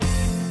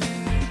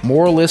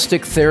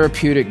Moralistic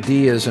therapeutic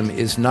deism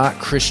is not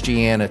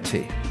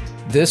Christianity.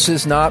 This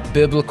is not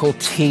biblical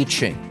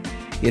teaching.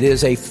 It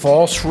is a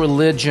false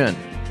religion.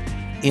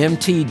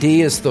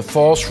 MTD is the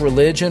false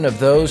religion of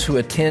those who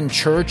attend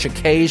church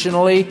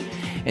occasionally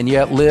and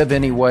yet live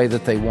any way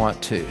that they want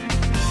to.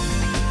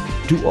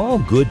 Do all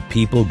good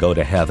people go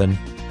to heaven?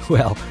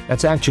 Well,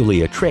 that's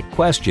actually a trick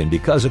question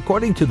because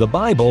according to the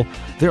Bible,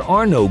 there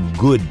are no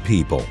good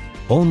people,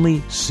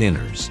 only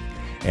sinners.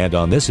 And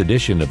on this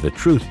edition of the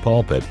Truth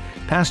Pulpit,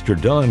 Pastor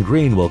Don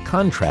Green will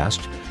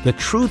contrast the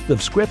truth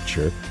of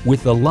Scripture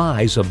with the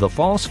lies of the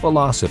false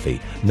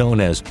philosophy known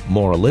as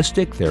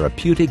moralistic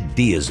therapeutic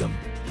deism.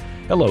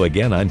 Hello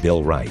again, I'm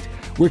Bill Wright.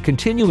 We're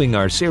continuing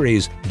our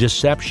series,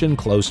 Deception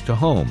Close to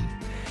Home.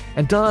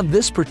 And Don,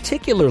 this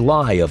particular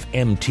lie of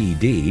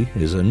MTD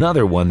is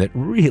another one that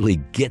really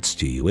gets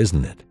to you,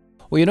 isn't it?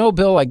 Well, you know,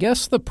 Bill, I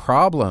guess the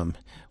problem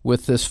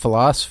with this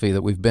philosophy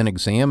that we've been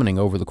examining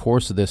over the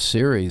course of this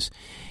series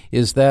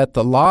is that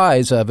the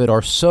lies of it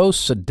are so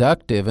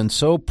seductive and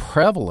so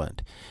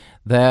prevalent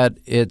that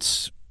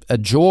it's a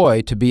joy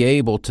to be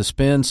able to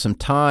spend some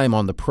time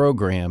on the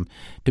program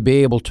to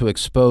be able to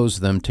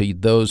expose them to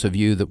those of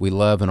you that we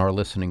love in our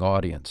listening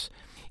audience.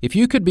 If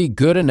you could be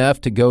good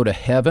enough to go to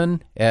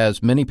heaven,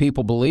 as many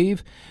people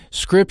believe,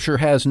 Scripture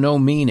has no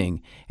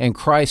meaning and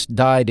Christ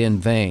died in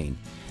vain.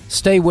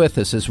 Stay with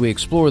us as we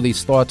explore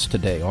these thoughts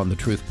today on the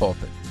Truth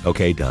Pulpit.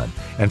 Okay, Don.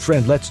 And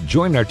friend, let's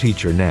join our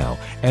teacher now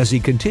as he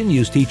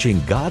continues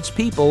teaching God's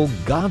people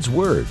God's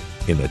Word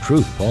in the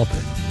Truth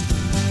Pulpit.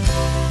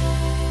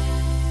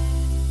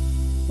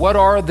 What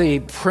are the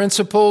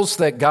principles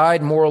that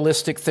guide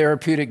moralistic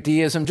therapeutic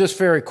deism? Just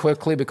very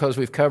quickly, because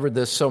we've covered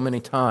this so many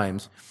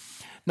times.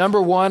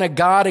 Number one, a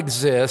God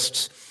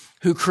exists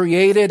who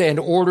created and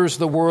orders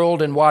the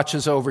world and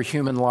watches over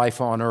human life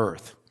on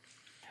earth.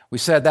 We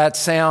said that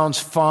sounds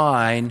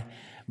fine,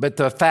 but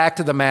the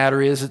fact of the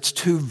matter is it's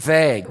too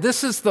vague.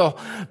 This is the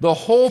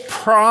whole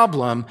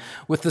problem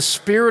with the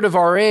spirit of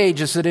our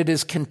age, is that it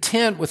is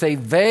content with a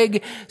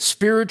vague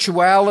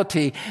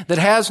spirituality that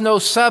has no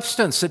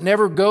substance. It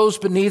never goes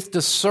beneath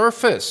the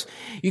surface.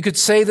 You could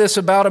say this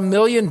about a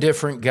million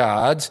different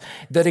gods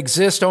that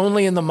exist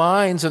only in the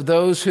minds of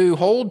those who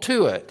hold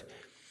to it.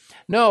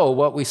 No,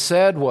 what we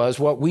said was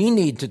what we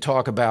need to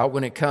talk about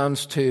when it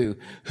comes to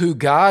who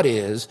God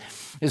is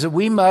that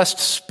we must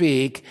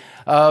speak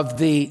of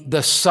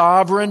the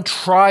sovereign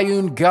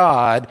triune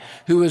God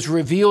who is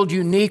revealed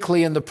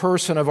uniquely in the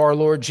person of our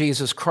Lord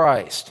Jesus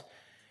Christ.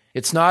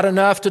 It's not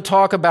enough to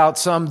talk about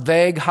some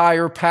vague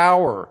higher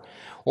power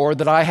or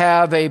that I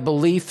have a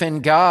belief in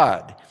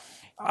God.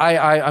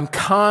 I'm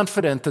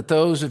confident that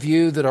those of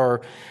you that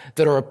are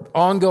an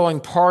ongoing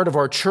part of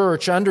our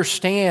church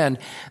understand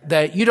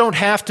that you don't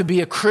have to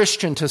be a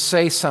Christian to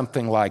say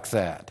something like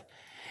that.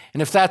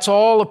 And if that's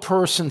all a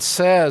person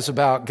says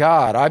about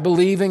God, I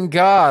believe in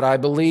God, I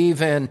believe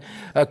in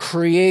a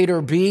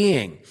creator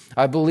being,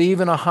 I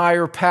believe in a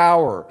higher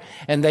power,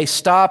 and they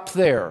stop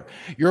there,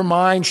 your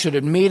mind should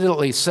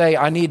immediately say,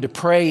 I need to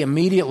pray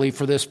immediately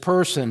for this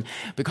person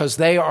because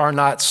they are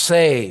not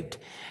saved.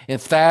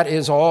 If that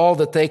is all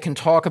that they can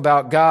talk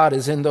about God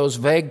is in those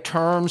vague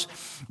terms,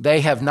 they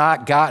have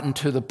not gotten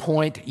to the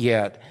point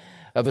yet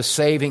of a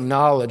saving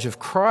knowledge of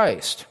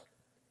Christ.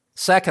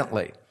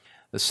 Secondly,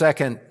 the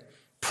second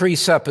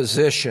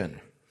presupposition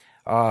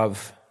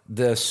of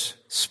this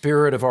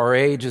spirit of our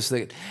age is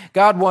that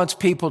God wants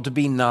people to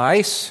be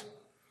nice,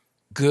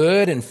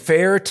 good, and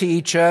fair to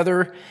each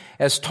other,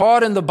 as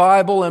taught in the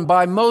Bible and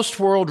by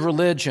most world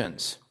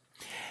religions.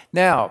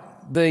 Now,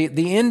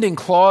 the ending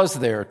clause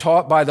there,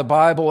 taught by the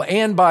Bible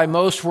and by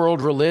most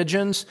world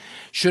religions,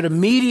 should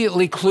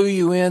immediately clue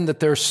you in that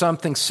there's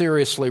something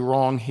seriously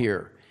wrong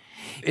here.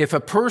 If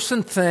a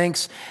person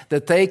thinks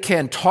that they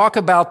can talk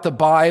about the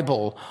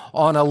Bible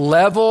on a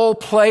level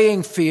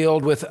playing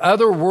field with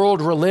other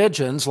world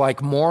religions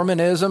like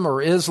Mormonism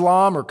or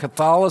Islam or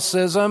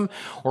Catholicism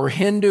or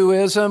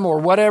Hinduism or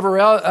whatever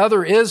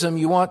other ism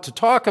you want to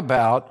talk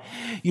about,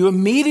 you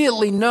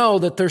immediately know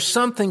that there's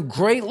something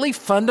greatly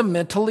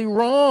fundamentally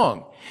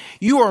wrong.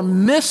 You are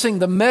missing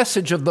the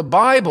message of the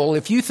Bible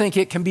if you think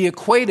it can be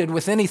equated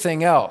with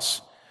anything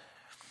else.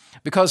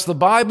 Because the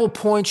Bible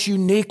points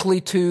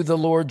uniquely to the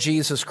Lord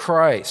Jesus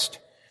Christ.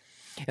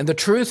 And the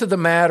truth of the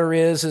matter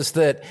is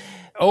that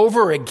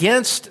over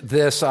against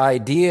this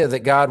idea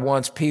that God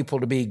wants people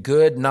to be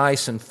good,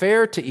 nice, and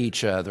fair to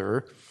each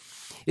other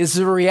is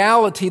the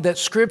reality that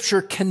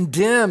Scripture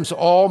condemns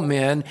all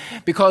men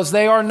because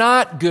they are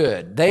not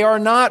good, they are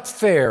not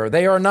fair,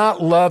 they are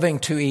not loving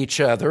to each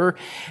other,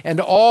 and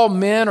all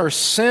men are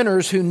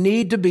sinners who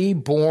need to be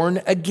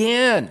born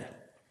again.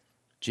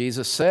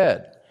 Jesus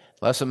said,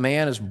 unless a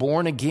man is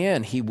born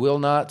again, he will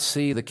not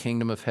see the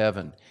kingdom of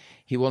heaven.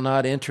 He will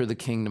not enter the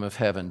kingdom of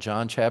heaven.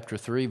 John chapter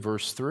 3,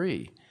 verse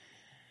 3.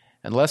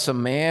 Unless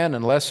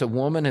a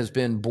woman has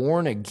been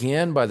born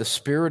again by the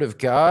Spirit of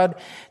God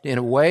in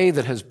a way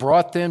that has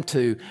brought them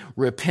to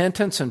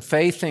repentance and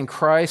faith in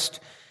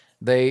Christ,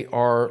 they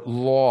are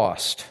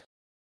lost.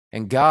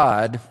 And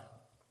God,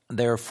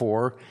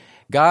 therefore,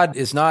 God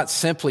is not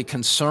simply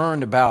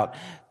concerned about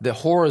the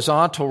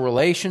horizontal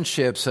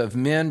relationships of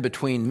men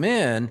between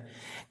men.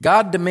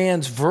 God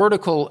demands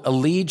vertical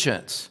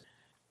allegiance.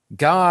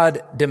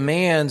 God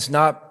demands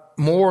not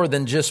more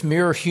than just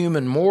mere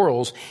human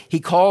morals. He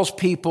calls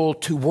people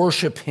to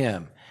worship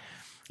Him.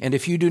 And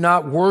if you do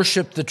not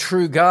worship the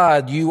true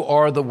God, you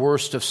are the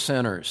worst of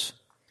sinners.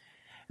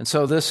 And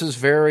so this is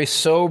very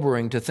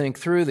sobering to think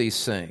through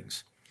these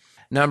things.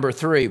 Number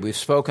 3, we've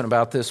spoken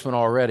about this one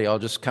already. I'll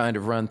just kind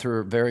of run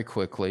through it very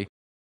quickly.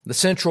 The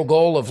central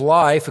goal of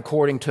life,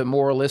 according to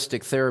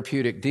moralistic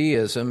therapeutic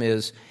deism,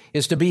 is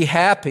to be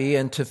happy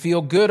and to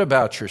feel good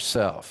about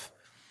yourself.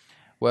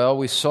 Well,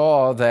 we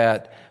saw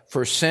that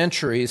for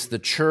centuries the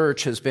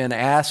church has been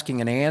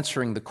asking and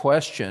answering the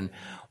question,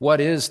 what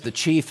is the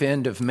chief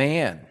end of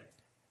man?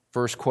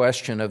 First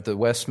question of the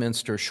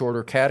Westminster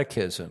Shorter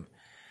Catechism.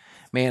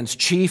 Man's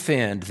chief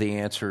end, the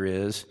answer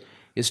is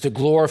to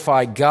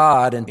glorify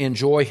God and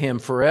enjoy Him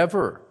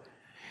forever.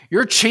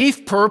 Your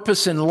chief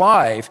purpose in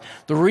life,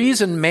 the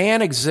reason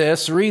man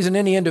exists, the reason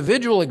any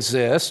individual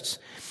exists,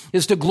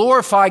 is to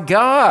glorify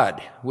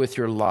God with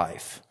your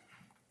life.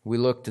 We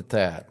looked at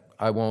that.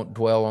 I won't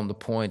dwell on the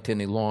point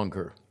any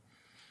longer.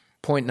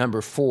 Point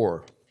number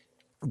 4.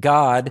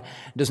 God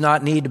does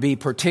not need to be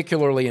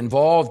particularly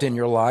involved in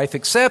your life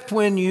except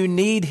when you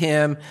need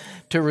Him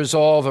to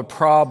resolve a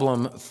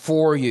problem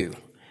for you.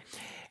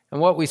 And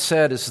what we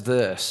said is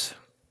this.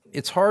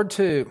 It's hard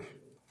to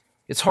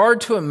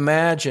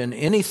imagine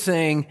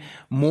anything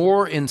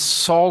more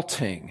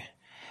insulting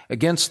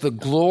against the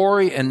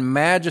glory and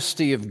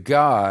majesty of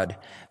God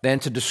than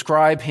to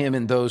describe Him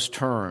in those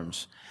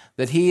terms,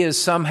 that He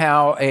is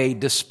somehow a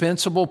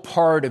dispensable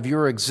part of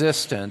your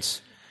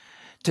existence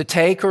to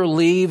take or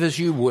leave as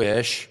you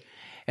wish,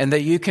 and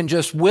that you can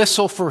just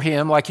whistle for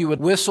Him like you would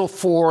whistle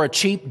for a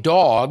cheap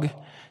dog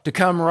to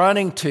come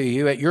running to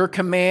you at your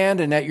command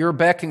and at your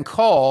beck and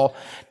call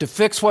to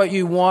fix what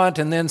you want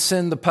and then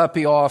send the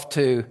puppy off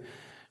to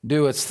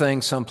do its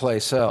thing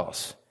someplace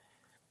else.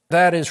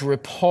 That is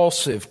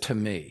repulsive to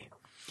me,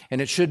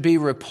 and it should be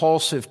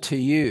repulsive to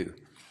you.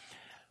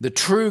 The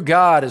true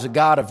God is a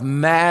God of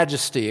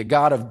majesty, a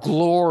God of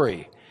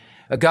glory,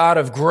 a God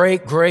of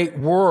great, great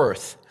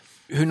worth,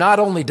 who not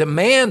only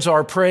demands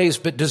our praise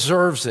but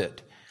deserves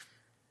it.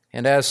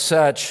 And as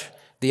such,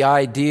 the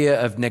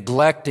idea of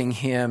neglecting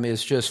Him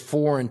is just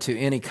foreign to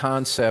any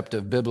concept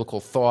of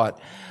biblical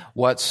thought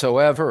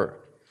whatsoever.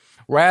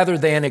 Rather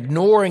than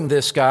ignoring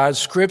this God,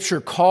 Scripture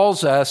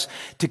calls us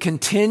to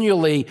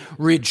continually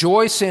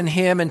rejoice in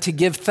Him and to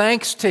give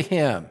thanks to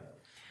Him.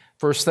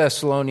 1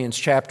 Thessalonians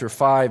chapter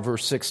 5,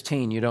 verse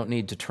 16. You don't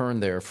need to turn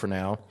there for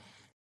now.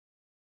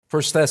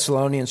 1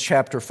 Thessalonians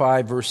chapter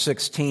 5, verse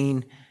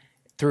 16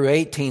 through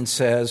 18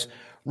 says,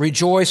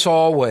 "Rejoice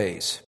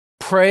always,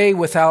 pray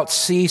without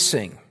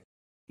ceasing.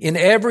 In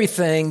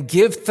everything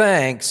give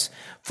thanks,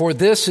 for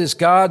this is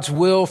God's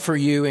will for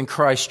you in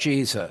Christ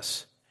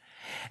Jesus."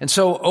 And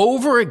so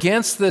over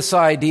against this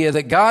idea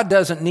that God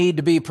doesn't need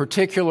to be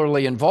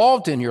particularly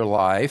involved in your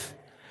life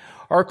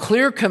are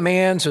clear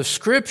commands of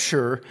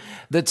Scripture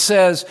that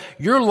says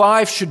your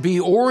life should be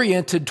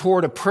oriented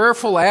toward a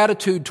prayerful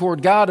attitude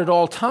toward God at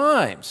all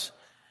times.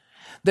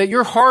 That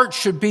your heart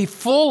should be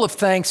full of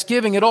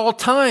thanksgiving at all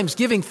times,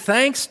 giving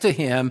thanks to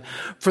Him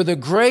for the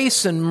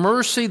grace and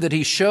mercy that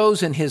He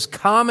shows in His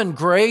common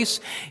grace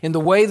in the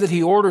way that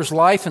He orders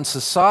life and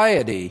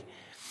society,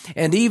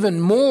 and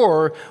even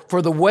more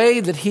for the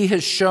way that He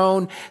has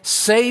shown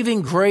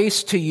saving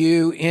grace to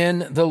you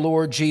in the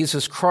Lord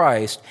Jesus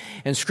Christ.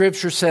 And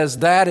Scripture says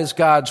that is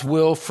God's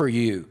will for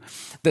you.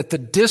 That the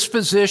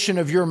disposition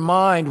of your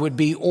mind would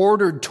be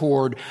ordered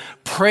toward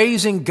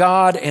praising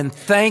God and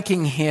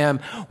thanking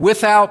Him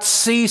without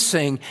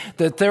ceasing,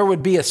 that there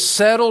would be a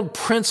settled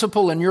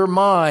principle in your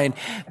mind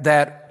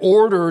that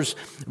orders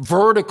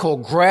vertical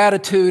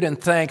gratitude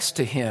and thanks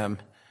to Him.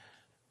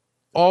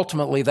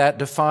 Ultimately, that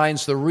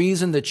defines the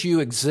reason that you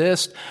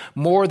exist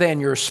more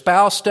than your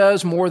spouse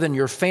does, more than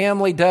your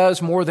family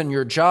does, more than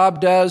your job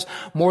does,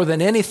 more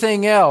than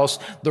anything else.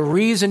 The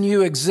reason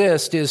you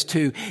exist is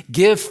to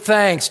give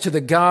thanks to the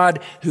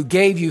God who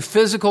gave you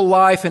physical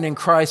life and in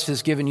Christ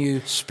has given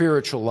you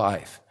spiritual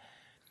life.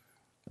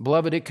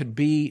 Beloved, it could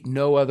be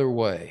no other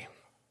way.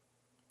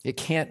 It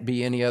can't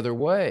be any other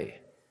way.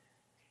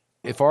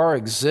 If our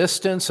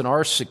existence and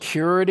our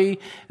security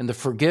and the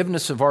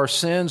forgiveness of our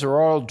sins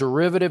are all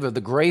derivative of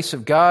the grace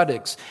of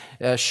God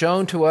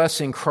shown to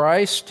us in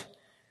Christ,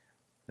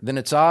 then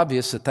it's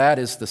obvious that that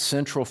is the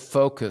central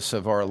focus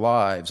of our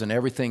lives, and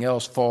everything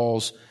else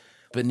falls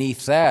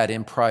beneath that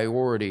in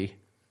priority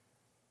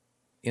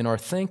in our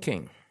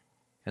thinking.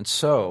 And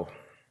so,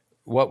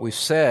 what we've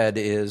said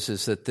is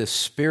that this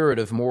spirit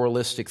of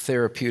moralistic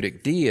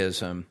therapeutic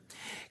deism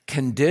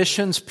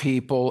conditions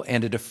people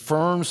and it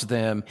affirms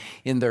them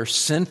in their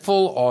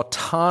sinful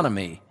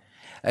autonomy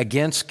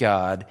against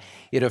God.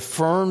 It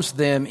affirms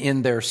them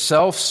in their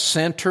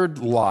self-centered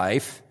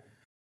life.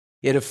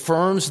 It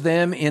affirms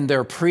them in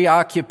their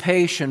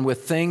preoccupation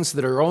with things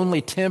that are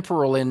only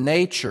temporal in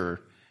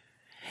nature.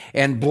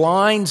 and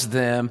blinds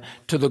them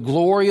to the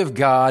glory of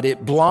God.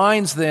 It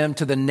blinds them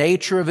to the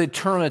nature of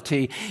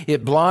eternity.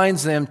 It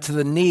blinds them to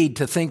the need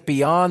to think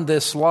beyond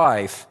this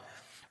life,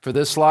 for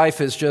this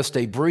life is just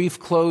a brief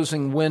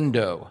closing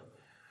window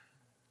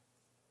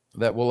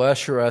that will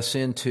usher us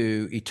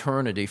into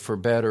eternity for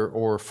better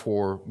or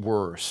for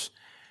worse.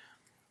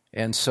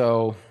 And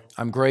so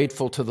I'm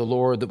grateful to the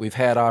Lord that we've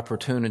had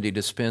opportunity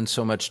to spend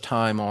so much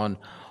time on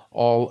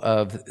all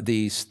of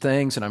these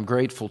things, and I'm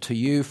grateful to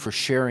you for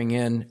sharing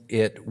in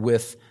it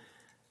with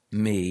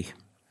me.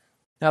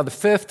 Now, the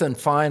fifth and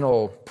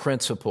final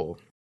principle,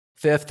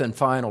 fifth and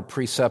final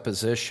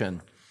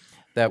presupposition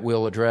that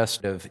we'll address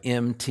of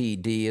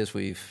MTD, as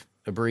we've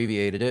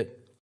abbreviated it,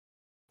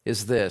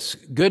 is this: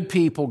 good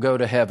people go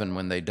to heaven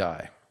when they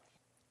die.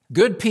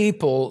 Good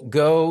people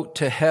go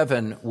to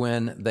heaven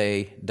when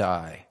they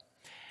die.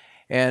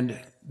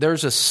 And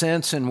there's a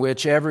sense in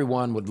which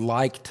everyone would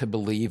like to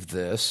believe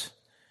this,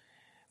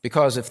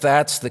 because if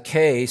that's the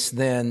case,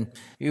 then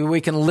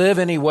we can live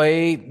any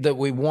way that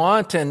we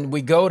want and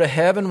we go to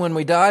heaven when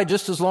we die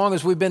just as long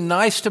as we've been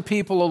nice to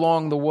people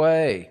along the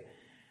way.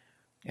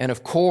 And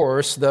of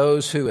course,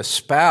 those who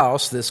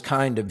espouse this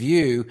kind of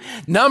view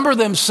number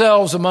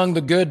themselves among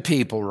the good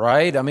people,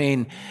 right? I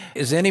mean,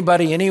 is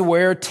anybody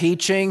anywhere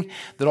teaching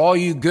that all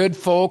you good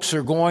folks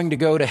are going to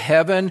go to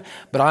heaven,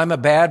 but I'm a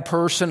bad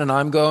person and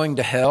I'm going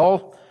to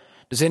hell?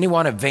 Does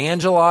anyone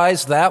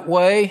evangelize that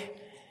way?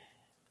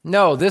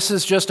 No, this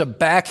is just a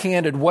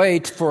backhanded way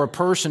for a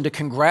person to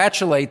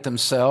congratulate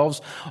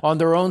themselves on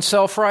their own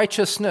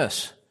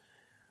self-righteousness.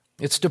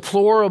 It's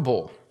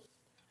deplorable.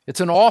 It's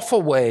an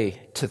awful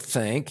way to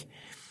think.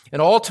 And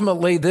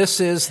ultimately, this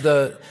is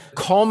the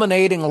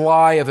culminating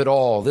lie of it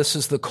all. This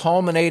is the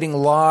culminating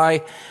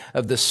lie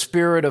of the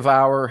spirit of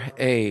our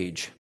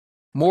age.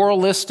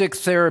 Moralistic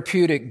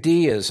therapeutic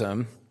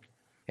deism,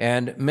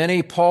 and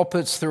many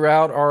pulpits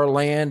throughout our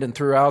land and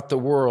throughout the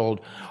world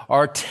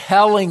are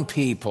telling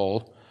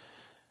people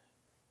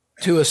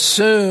to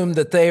assume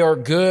that they are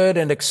good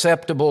and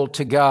acceptable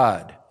to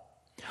God.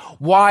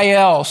 Why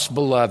else,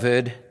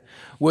 beloved,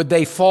 would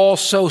they fall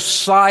so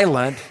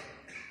silent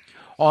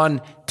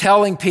on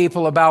telling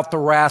people about the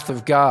wrath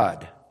of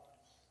God?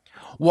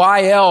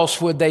 Why else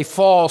would they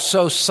fall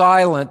so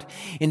silent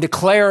in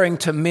declaring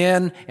to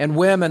men and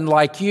women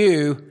like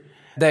you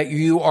that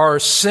you are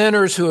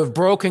sinners who have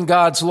broken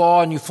God's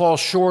law and you fall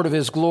short of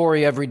His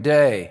glory every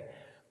day?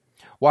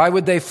 Why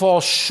would they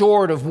fall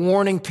short of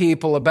warning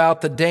people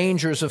about the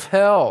dangers of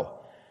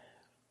hell?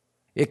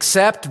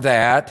 Except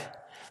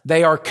that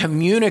they are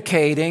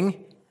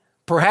communicating,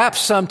 perhaps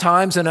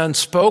sometimes an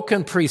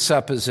unspoken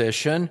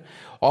presupposition,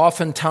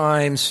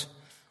 oftentimes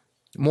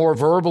more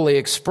verbally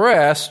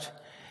expressed,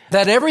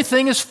 that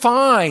everything is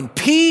fine.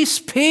 Peace,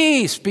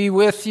 peace be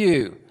with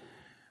you.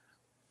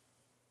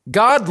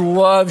 God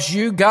loves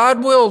you.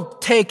 God will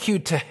take you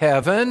to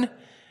heaven.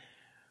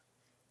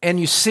 And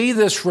you see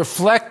this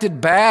reflected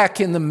back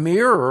in the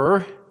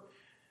mirror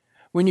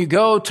when you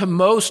go to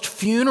most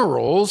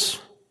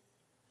funerals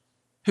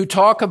who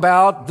talk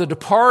about the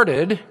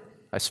departed.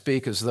 I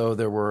speak as though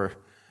there were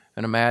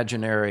an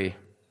imaginary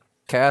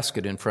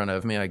casket in front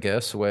of me, I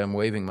guess, the way I'm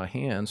waving my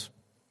hands,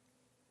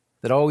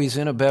 that, oh, he's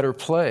in a better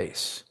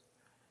place.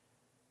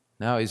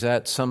 Now he's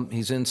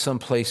in some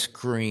place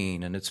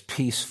green, and it's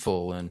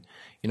peaceful, and,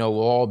 we'll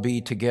all be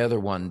together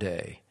one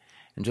day.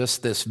 And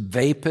just this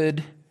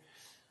vapid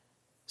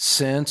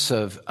sense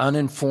of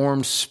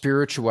uninformed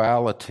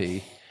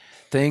spirituality,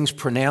 things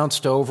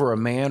pronounced over a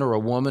man or a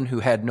woman who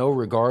had no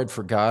regard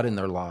for God in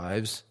their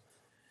lives.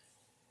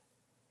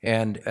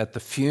 And at the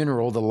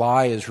funeral, the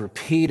lie is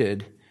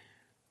repeated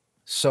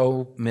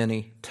so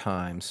many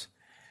times.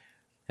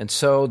 And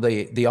so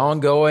the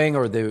ongoing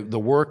or the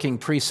working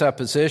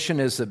presupposition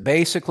is that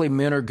basically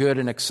men are good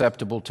and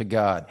acceptable to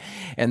God.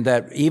 And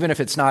that even if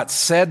it's not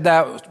said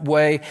that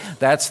way,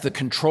 that's the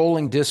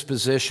controlling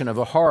disposition of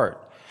a heart.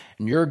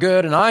 And you're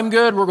good and I'm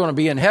good, we're going to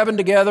be in heaven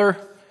together.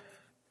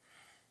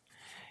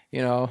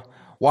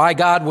 Why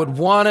God would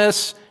want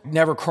us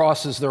never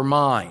crosses their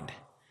mind.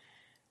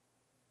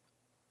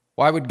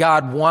 Why would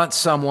God want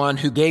someone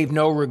who gave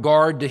no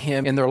regard to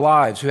Him in their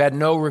lives, who had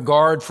no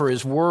regard for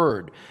His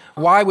word?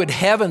 Why would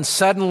heaven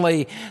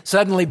suddenly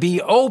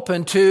be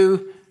open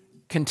to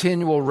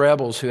continual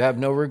rebels who have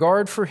no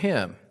regard for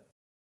Him?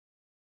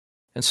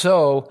 And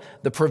so,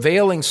 the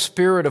prevailing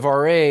spirit of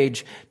our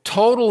age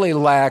totally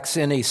lacks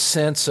any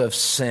sense of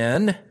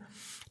sin,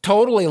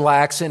 totally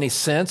lacks any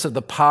sense of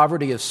the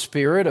poverty of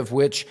spirit of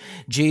which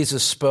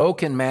Jesus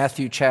spoke in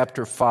Matthew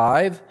chapter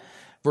 5,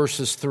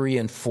 verses 3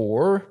 and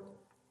 4.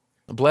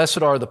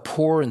 Blessed are the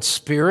poor in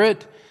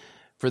spirit,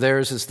 for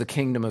theirs is the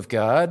kingdom of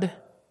God.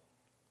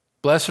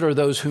 Blessed are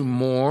those who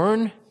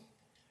mourn,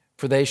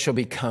 for they shall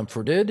be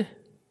comforted.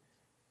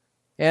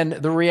 And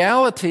the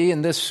reality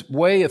in this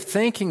way of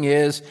thinking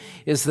is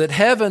that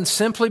heaven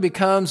simply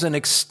becomes an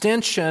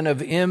extension of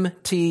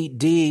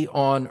MTD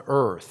on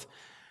earth.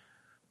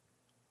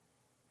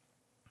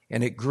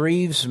 And it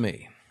grieves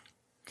me.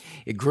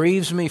 It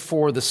grieves me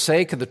for the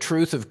sake of the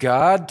truth of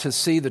God, to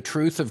see the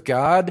truth of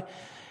God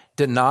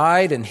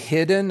denied and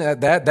hidden.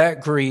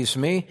 That grieves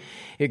me.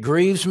 It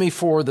grieves me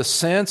for the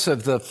sense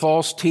of the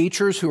false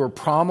teachers who are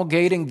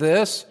promulgating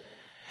this,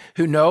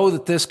 who know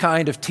that this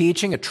kind of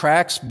teaching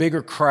attracts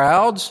bigger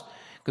crowds,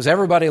 because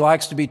everybody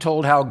likes to be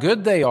told how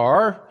good they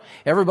are.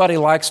 Everybody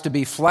likes to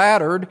be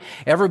flattered.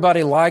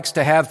 Everybody likes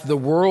to have the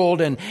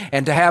world and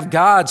to have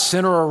God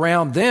center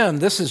around them.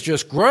 This is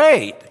just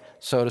great,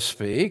 so to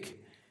speak.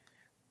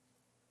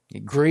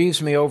 It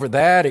grieves me over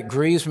that. It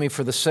grieves me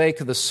for the sake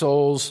of the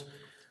souls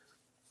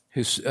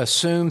who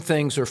assume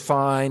things are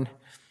fine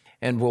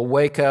and will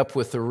wake up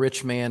with the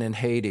rich man in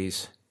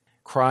Hades,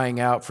 crying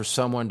out for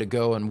someone to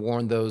go and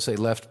warn those they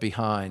left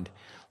behind,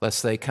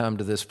 lest they come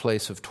to this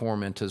place of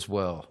torment as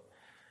well.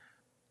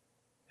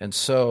 And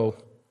so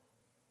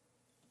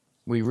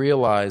we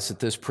realize that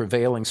this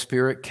prevailing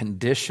spirit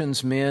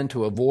conditions men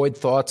to avoid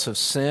thoughts of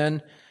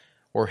sin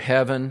or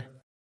heaven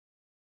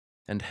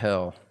and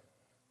hell.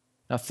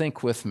 Now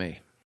think with me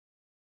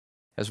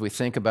as we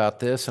think about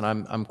this, and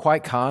I'm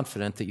quite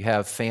confident that you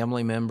have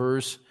family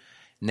members,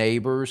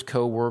 neighbors,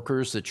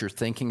 co-workers that you're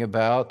thinking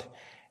about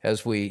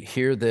as we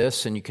hear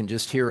this, and you can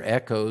just hear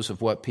echoes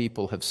of what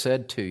people have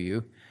said to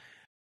you.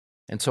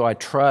 And so I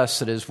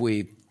trust that as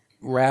we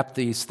wrap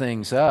these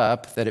things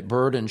up, that it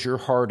burdens your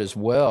heart as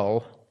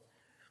well,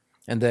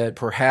 and that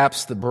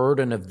perhaps the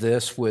burden of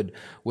this would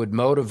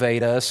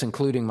motivate us,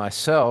 including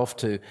myself,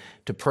 to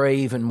pray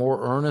even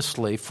more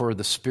earnestly for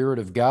the Spirit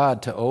of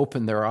God to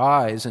open their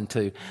eyes and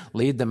to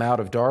lead them out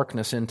of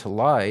darkness into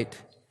light.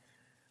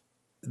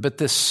 But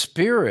this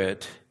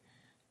spirit,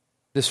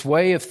 this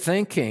way of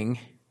thinking,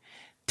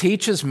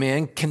 teaches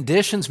men,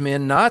 conditions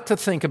men not to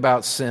think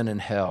about sin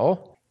and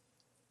hell.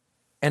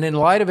 And in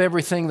light of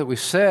everything that we've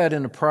said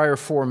in the prior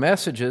 4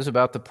 messages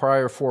about the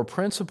prior 4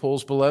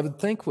 principles, beloved,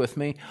 think with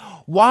me,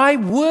 why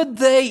would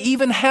they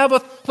even have a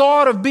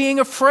thought of being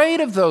afraid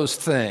of those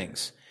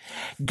things?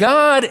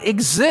 God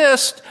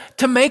exists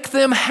to make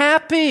them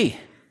happy.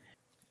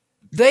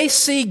 They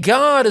see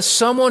God as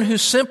someone who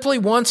simply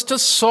wants to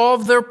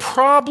solve their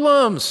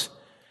problems.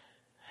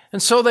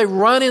 And so they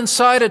run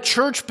inside a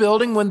church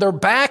building when their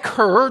back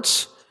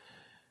hurts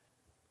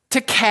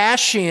to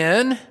cash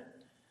in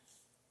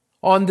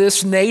on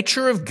this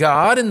nature of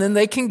God, and then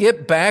they can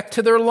get back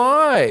to their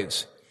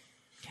lives.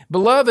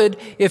 Beloved,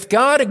 if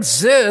God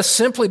exists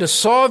simply to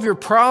solve your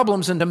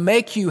problems and to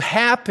make you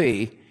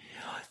happy,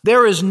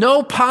 there is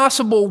no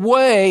possible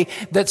way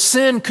that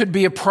sin could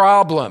be a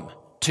problem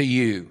to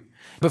you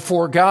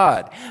before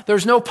God.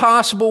 There's no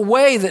possible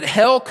way that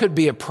hell could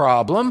be a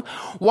problem.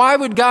 Why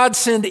would God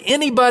send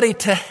anybody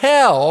to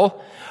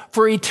hell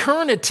for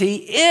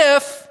eternity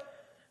if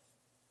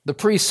the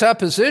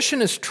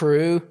presupposition is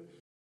true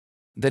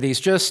that he's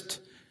just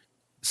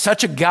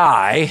such a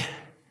guy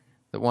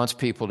that wants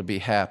people to be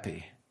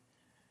happy?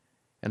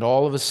 And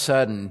all of a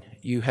sudden,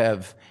 you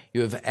have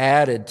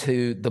added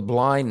to the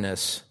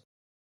blindness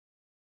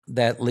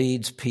that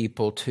leads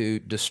people to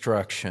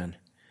destruction.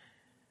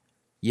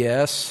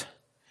 Yes,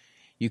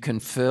 you can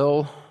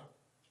fill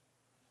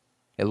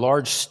a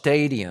large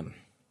stadium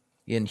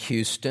in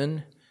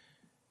Houston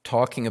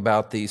talking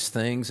about these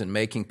things and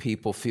making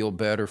people feel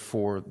better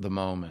for the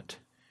moment.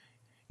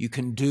 You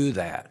can do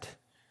that.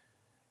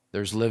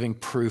 There's living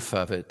proof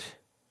of it.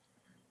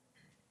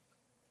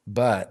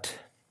 But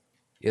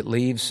it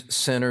leaves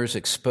sinners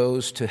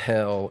exposed to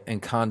hell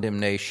and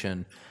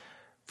condemnation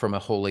from a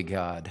holy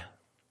God.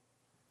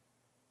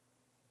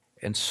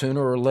 And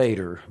sooner or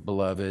later,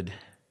 beloved,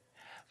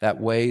 that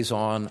weighs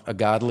on a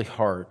godly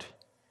heart.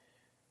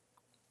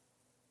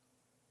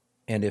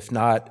 And if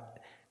not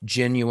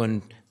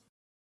genuine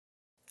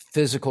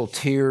physical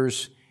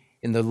tears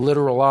in the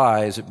literal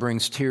eyes, it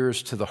brings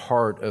tears to the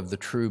heart of the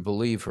true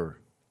believer.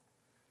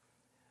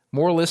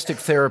 Moralistic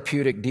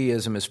therapeutic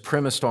deism is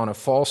premised on a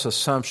false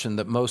assumption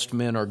that most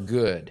men are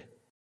good.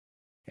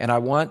 And I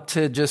want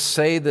to just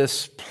say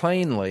this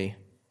plainly,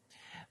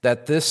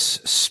 that this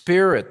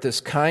spirit,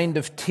 this kind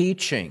of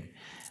teaching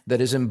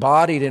that is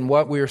embodied in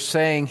what we're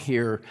saying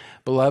here,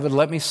 beloved,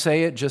 let me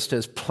say it just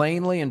as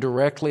plainly and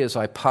directly as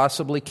I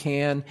possibly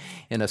can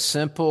in a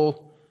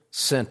simple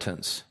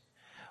sentence.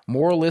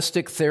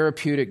 Moralistic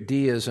therapeutic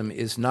deism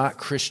is not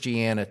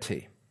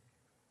Christianity.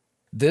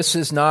 This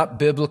is not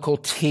biblical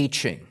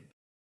teaching.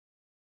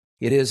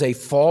 It is a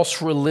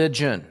false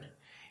religion.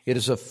 It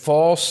is a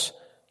false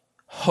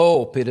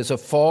hope. It is a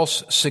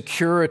false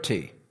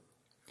security.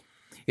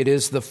 It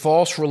is the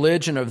false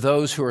religion of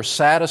those who are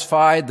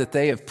satisfied that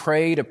they have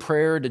prayed a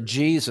prayer to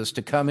Jesus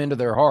to come into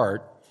their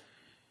heart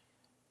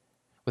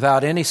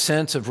without any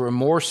sense of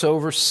remorse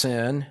over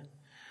sin,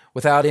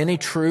 without any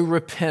true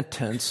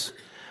repentance,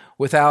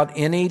 without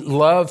any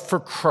love for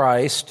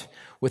Christ,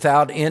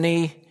 without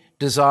any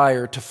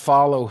desire to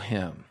follow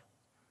Him.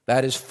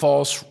 That is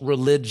false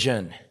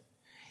religion.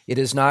 It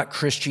is not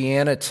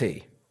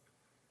Christianity.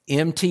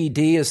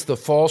 MTD is the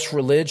false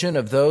religion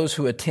of those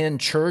who attend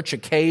church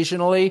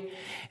occasionally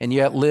and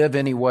yet live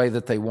any way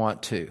that they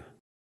want to.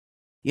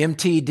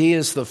 MTD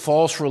is the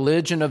false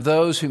religion of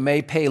those who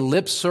may pay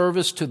lip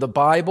service to the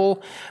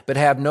Bible, but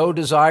have no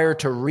desire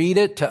to read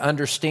it, to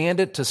understand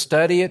it, to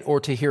study it, or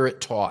to hear it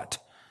taught.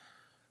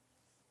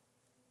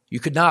 You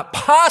could not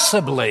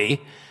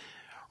possibly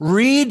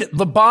read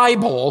the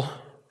Bible,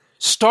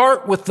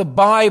 start with the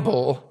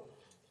Bible,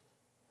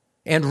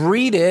 and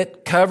read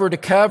it cover to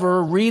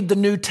cover, read the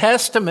New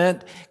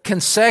Testament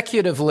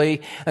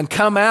consecutively, and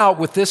come out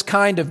with this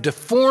kind of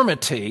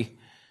deformity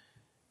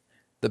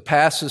that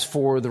passes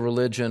for the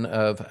religion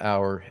of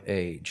our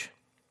age.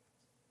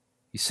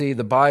 You see,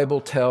 the Bible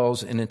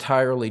tells an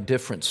entirely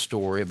different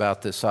story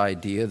about this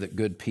idea that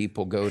good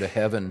people go to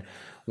heaven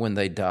when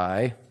they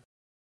die.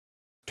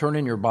 Turn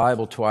in your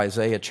Bible to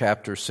Isaiah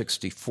chapter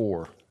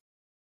 64.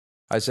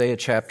 Isaiah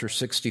chapter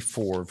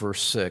 64,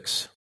 verse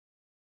 6. It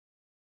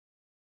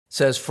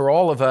says, "For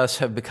all of us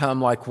have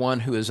become like one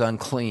who is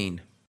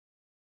unclean,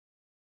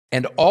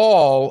 and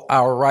all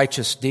our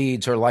righteous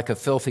deeds are like a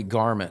filthy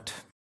garment.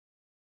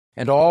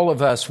 And all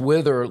of us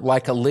wither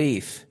like a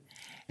leaf,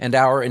 and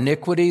our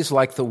iniquities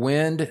like the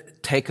wind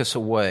take us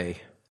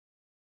away."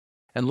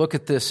 And look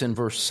at this in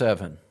verse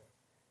 7.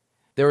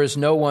 "There is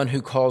no one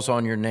who calls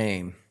on your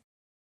name,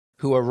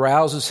 who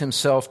arouses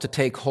himself to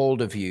take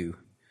hold of you.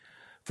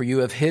 For you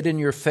have hidden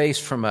your face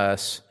from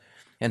us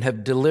and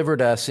have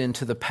delivered us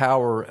into the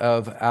power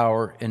of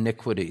our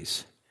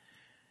iniquities."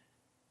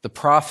 The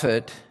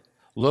prophet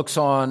looks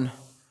on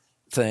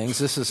things.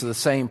 This is the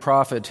same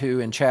prophet who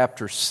in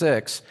chapter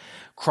 6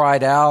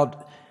 cried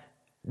out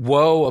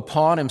woe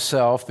upon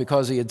himself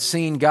because he had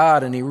seen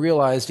God and he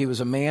realized he was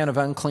a man of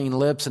unclean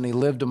lips and he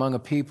lived among a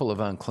people of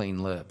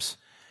unclean lips.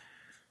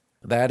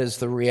 That is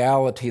the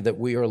reality that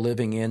we are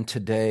living in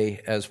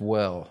today as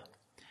well.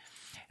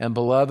 And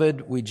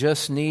beloved, we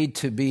just need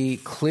to be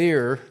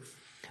clear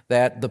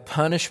that the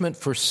punishment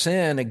for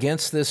sin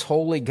against this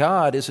holy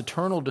God is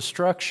eternal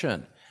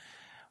destruction.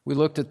 We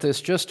looked at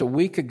this just a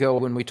week ago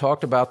when we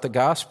talked about the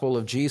gospel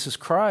of Jesus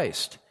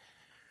Christ.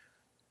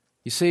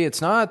 You see,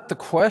 it's not the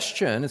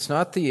question, it's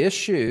not the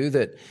issue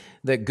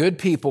that good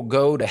people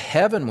go to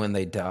heaven when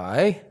they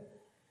die.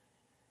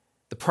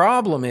 The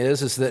problem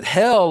is that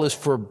hell is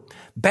for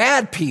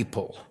bad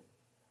people.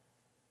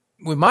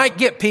 We might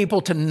get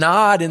people to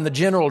nod in the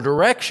general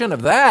direction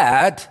of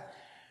that,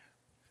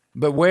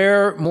 but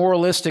where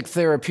moralistic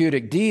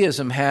therapeutic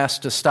deism has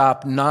to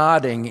stop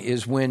nodding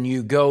is when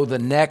you go the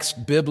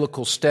next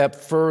biblical step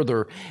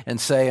further and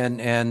say,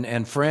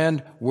 and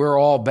friend, we're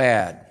all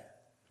bad.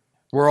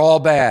 We're all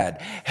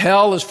bad.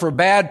 Hell is for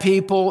bad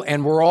people,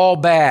 and we're all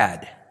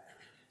bad.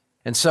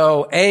 And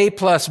so A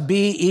plus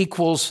B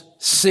equals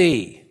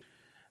C.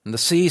 And the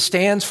C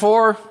stands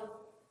for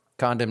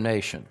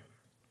condemnation.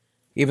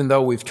 Even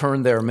though we've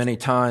turned there many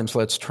times,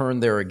 let's turn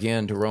there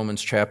again to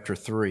Romans chapter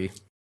 3.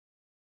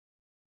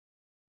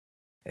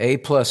 A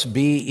plus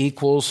B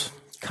equals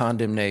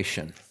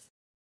condemnation.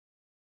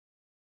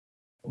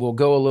 We'll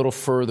go a little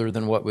further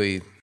than what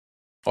we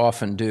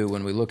often do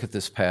when we look at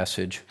this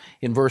passage.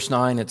 In verse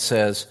 9 it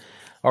says,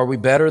 "Are we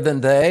better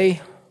than they?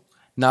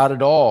 Not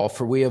at all,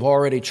 for we have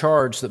already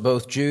charged that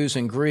both Jews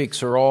and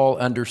Greeks are all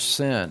under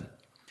sin."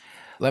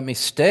 Let me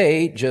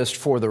state, just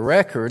for the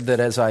record,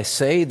 that as I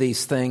say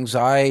these things,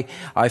 I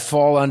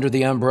fall under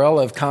the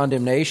umbrella of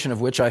condemnation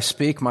of which I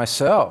speak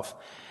myself.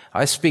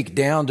 I speak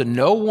down to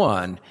no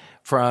one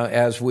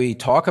as we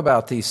talk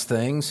about these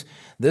things.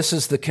 This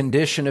is the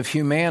condition of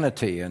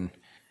humanity, and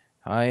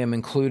I am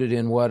included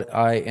in what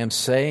I am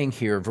saying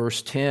here.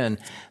 Verse 10,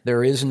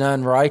 "There is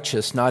none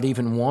righteous, not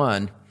even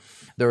one.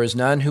 There is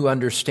none who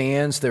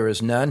understands. There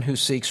is none who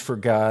seeks for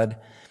God.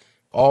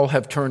 All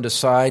have turned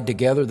aside.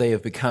 Together they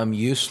have become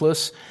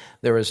useless.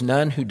 There is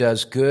none who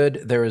does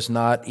good. There is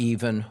not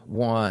even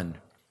one."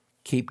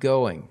 Keep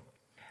going.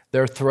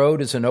 "Their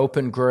throat is an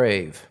open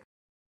grave.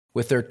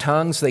 With their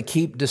tongues they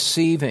keep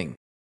deceiving.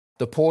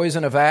 The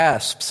poison of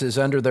asps is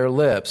under their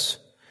lips,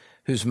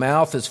 whose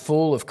mouth is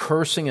full of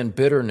cursing and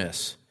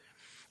bitterness.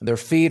 Their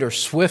feet are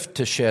swift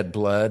to shed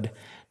blood.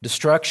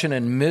 Destruction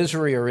and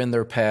misery are in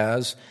their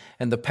paths,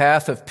 and the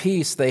path of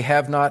peace they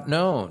have not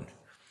known."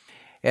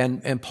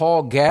 And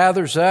Paul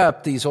gathers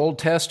up these Old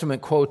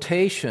Testament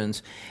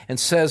quotations and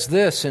says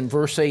this in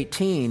verse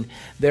 18,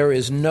 "There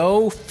is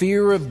no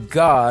fear of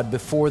God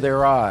before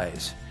their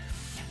eyes."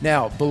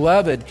 Now,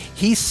 beloved,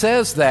 he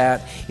says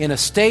that in a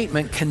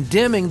statement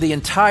condemning the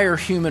entire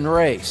human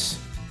race.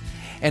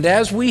 And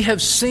as we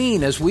have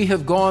seen, as we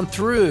have gone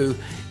through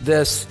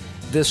this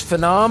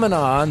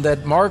phenomenon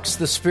that marks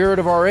the spirit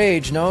of our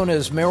age, known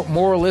as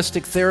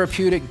moralistic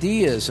therapeutic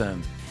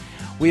deism,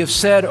 we have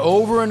said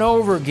over and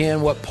over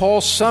again what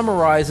Paul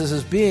summarizes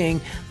as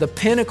being the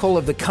pinnacle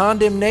of the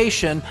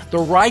condemnation, the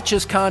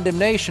righteous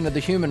condemnation of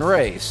the human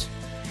race.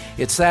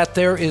 It's that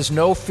there is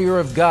no fear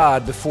of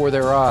God before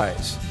their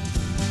eyes.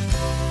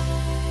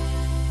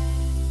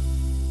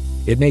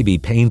 It may be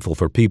painful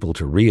for people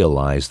to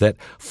realize that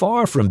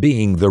far from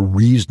being the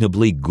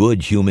reasonably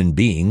good human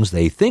beings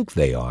they think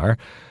they are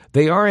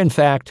in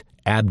fact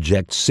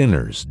abject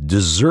sinners,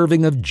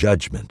 deserving of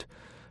judgment.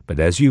 But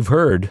as you've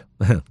heard,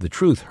 the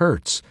truth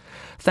hurts.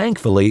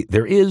 Thankfully,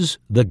 there is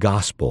the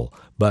gospel,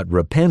 but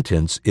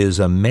repentance is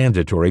a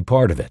mandatory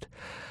part of it.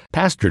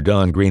 Pastor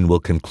Don Green will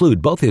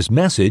conclude both his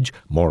message,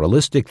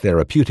 Moralistic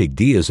Therapeutic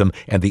Deism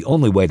and the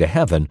Only Way to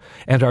Heaven,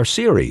 and our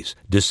series,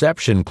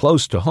 Deception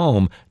Close to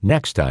Home,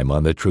 next time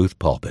on The Truth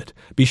Pulpit.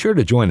 Be sure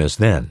to join us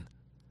then.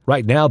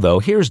 Right now, though,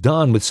 here's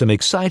Don with some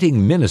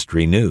exciting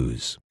ministry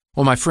news.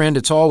 Well, my friend,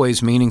 it's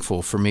always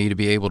meaningful for me to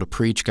be able to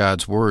preach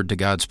God's Word to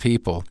God's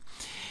people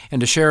and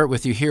to share it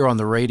with you here on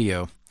the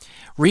radio.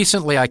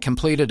 Recently, I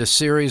completed a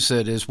series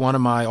that is one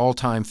of my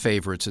all-time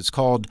favorites. It's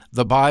called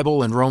The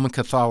Bible and Roman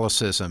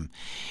Catholicism.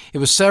 It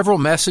was several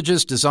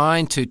messages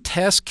designed to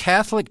test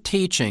Catholic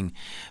teaching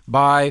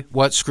by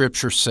what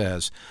Scripture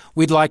says.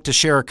 We'd like to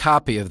share a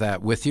copy of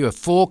that with you, a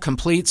full,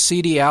 complete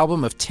CD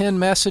album of 10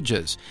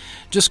 messages.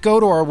 Just go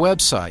to our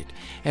website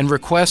and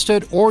request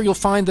it, or you'll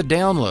find the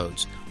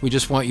downloads. We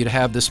just want you to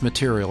have this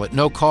material at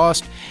no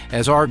cost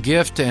as our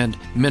gift and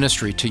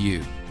ministry to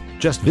you.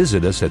 Just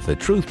visit us at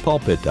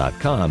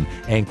thetruthpulpit.com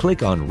and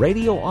click on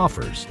Radio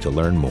Offers to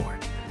learn more.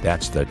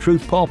 That's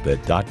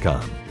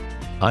thetruthpulpit.com.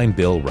 I'm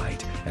Bill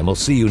Wright, and we'll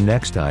see you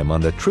next time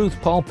on The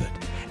Truth Pulpit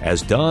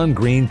as Don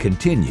Green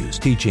continues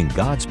teaching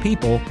God's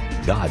people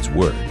God's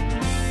Word.